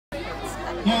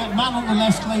Yeah, man on the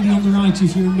left, lady on the right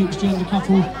if you're a mixed gender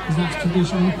couple, because that's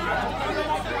traditional.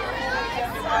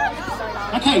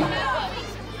 Okay,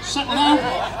 settle down.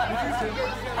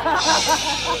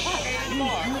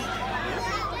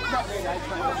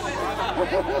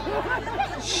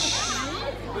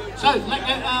 So,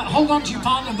 hold on to your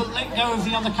partner but let go of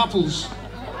the other couples.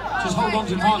 Just hold on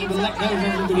to your partner but let go of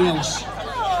everybody else.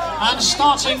 And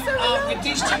starting with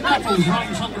these two couples right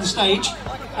in front of the stage,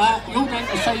 you're going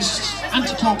to face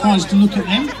anti-clockwise to look at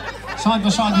them, side by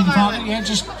side with your partner. Yeah,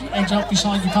 just edge up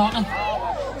beside your partner.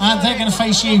 And they're going to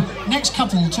face you. Next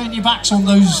couple, turn your backs on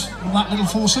that little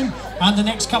foursome, and the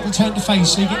next couple turn to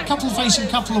face. So you get couple facing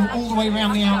couple all the way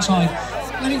around the outside.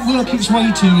 Let it work its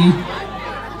way to you.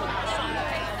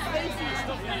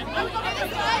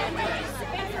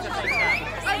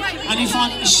 And if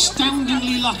I'm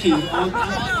astoundingly lucky,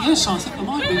 yes, I think I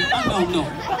might be. Oh, no, I'm not.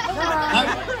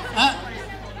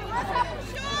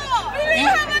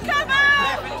 Yeah.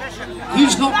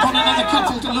 Who's not got another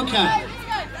couple to look at?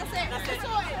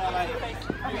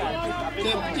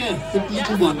 The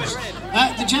little ones.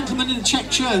 The gentleman in the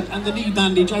checked shirt and the knee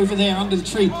bandage over there under the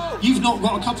tree. You've not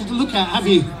got a couple to look at, have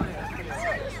you?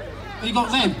 Have you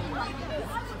got them?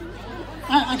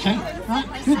 Okay, right,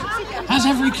 good. Has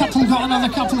every couple got another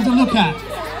couple to look at?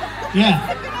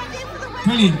 Yeah.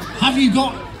 Brilliant. Have you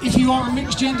got, if you are a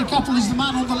mixed gender couple, is the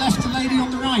man on the left, the lady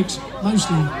on the right?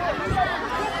 Mostly.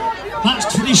 That's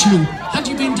traditional. Had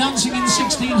you been dancing in the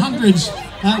 1600s,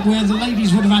 where the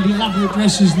ladies would have had elaborate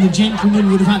dresses and the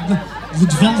gentlemen would have had the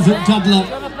velvet doublet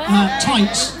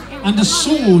tights and a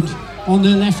sword on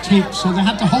their left hip, so they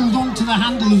had to hold on to the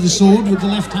handle of the sword with the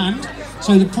left hand,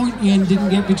 so the pointy end didn't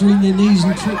get between their knees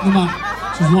and trip them up,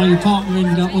 which is why your partner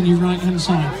ended up on your right hand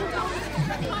side.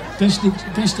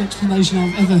 Best explanation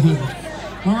I've ever heard.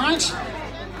 All right?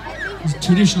 The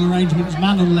traditional arrangement is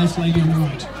man on the left, lady on the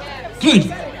right.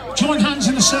 Good. Join hands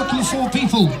in a circle of 4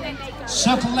 people.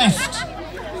 Circle left.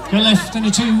 Go left and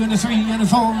a 2 and a 3 and a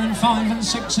 4 and 5 and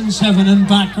 6 and 7 and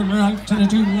back and right and a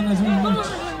 2 and a 3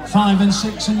 and 5 and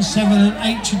 6 and 7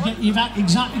 and 8 should get you back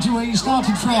exactly to where you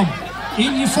started from.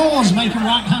 In your 4s, make a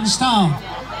right hand star.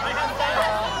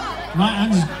 Right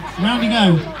hand, round you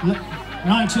go.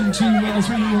 Right and 2 and a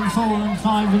 3 and 4 and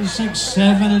 5 and 6,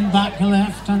 7 and back a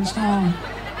left hand star.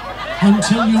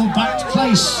 Until you're back to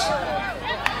place.